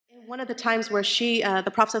one of the times where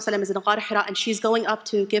the Prophet ﷺ is in Ghar Hira and she's going up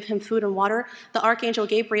to give him food and water, the Archangel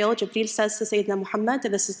Gabriel, Jibreel, says to Sayyidina Muhammad,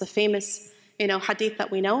 and this is the famous hadith that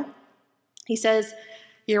we know, he says,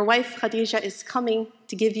 your wife Khadijah is coming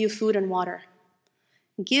to give you food and water.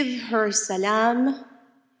 Give her salam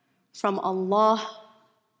from Allah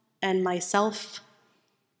and myself,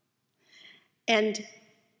 and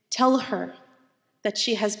tell her that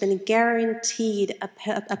she has been guaranteed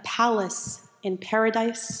a palace in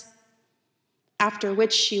paradise, after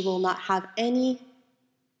which she will not have any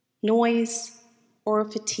noise or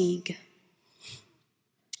fatigue.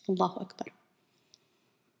 Allahu Akbar.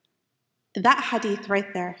 That hadith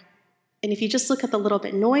right there, and if you just look at the little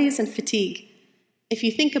bit, noise and fatigue, if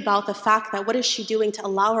you think about the fact that what is she doing to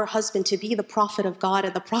allow her husband to be the prophet of God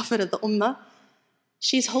and the prophet of the ummah,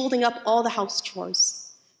 she's holding up all the house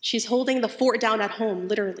chores. She's holding the fort down at home,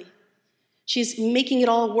 literally. She's making it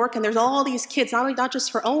all work, and there's all these kids, not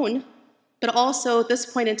just her own, but also at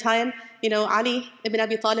this point in time, Ali ibn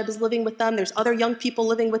Abi Talib is living with them. There's other young people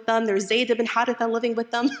living with them. There's Zayd ibn Haritha living with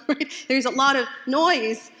them. Right? There's a lot of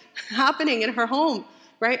noise happening in her home,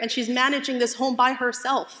 right? And she's managing this home by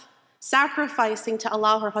herself, sacrificing to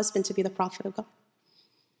allow her husband to be the prophet of God.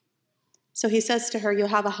 So he says to her, you'll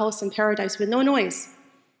have a house in paradise with no noise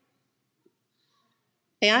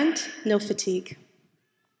and no fatigue.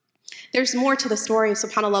 There's more to the story,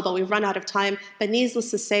 subhanAllah, but we've run out of time. But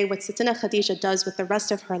needless to say, what Sayyidatina Khadijah does with the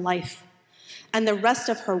rest of her life and the rest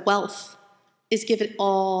of her wealth is give it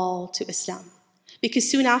all to Islam. Because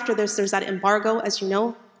soon after there's that embargo, as you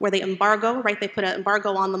know, where they embargo, right? They put an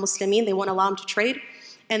embargo on the Muslimin, they won't allow them to trade,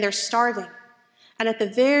 and they're starving. And at the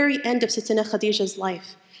very end of Sayyidatina Khadijah's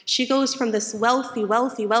life, she goes from this wealthy,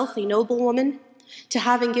 wealthy, wealthy noblewoman to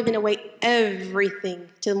having given away everything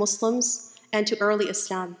to the Muslims and to early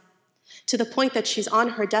Islam, to the point that she's on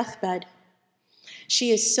her deathbed.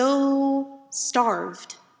 She is so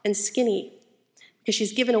starved and skinny because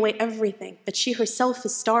she's given away everything, that she herself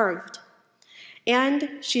is starved. And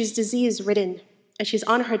she's disease-ridden, and she's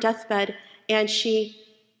on her deathbed, and she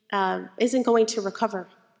isn't going to recover.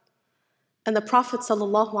 And the Prophet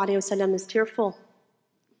ﷺ is tearful.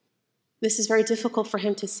 This is very difficult for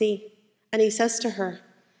him to see. And he says to her,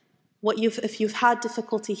 if you've had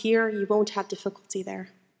difficulty here, you won't have difficulty there.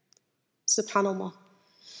 SubhanAllah.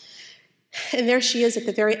 And there she is at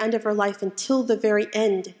the very end of her life, until the very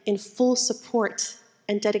end, in full support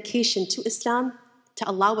and dedication to Islam, to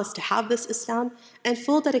allow us to have this Islam, and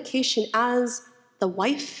full dedication as the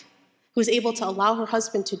wife who's able to allow her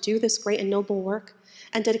husband to do this great and noble work,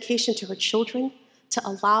 and dedication to her children, to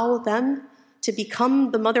allow them to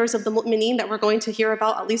become the mothers of the mu'mineen that we're going to hear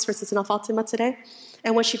about, at least for Sayyidatina Fatima today.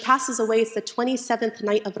 And when she passes away, it's the 27th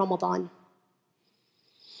night of Ramadan.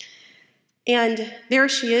 And there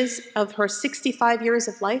she is, of her 65 years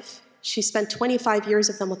of life, she spent 25 years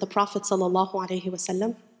of them with the Prophet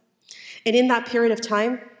ﷺ. And in that period of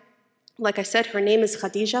time, like I said, her name is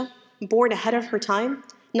Khadijah, born ahead of her time,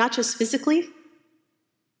 not just physically,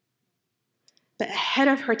 but ahead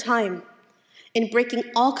of her time in breaking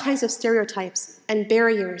all kinds of stereotypes and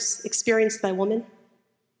barriers experienced by women.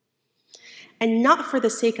 And not for the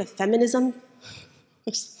sake of feminism,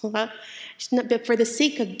 but for the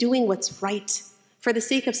sake of doing what's right, for the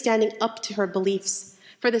sake of standing up to her beliefs,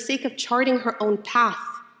 for the sake of charting her own path.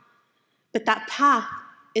 But that path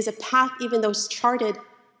is a path, even though it's charted,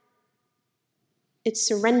 it's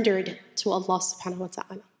surrendered to Allah subhanahu wa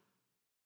ta'ala.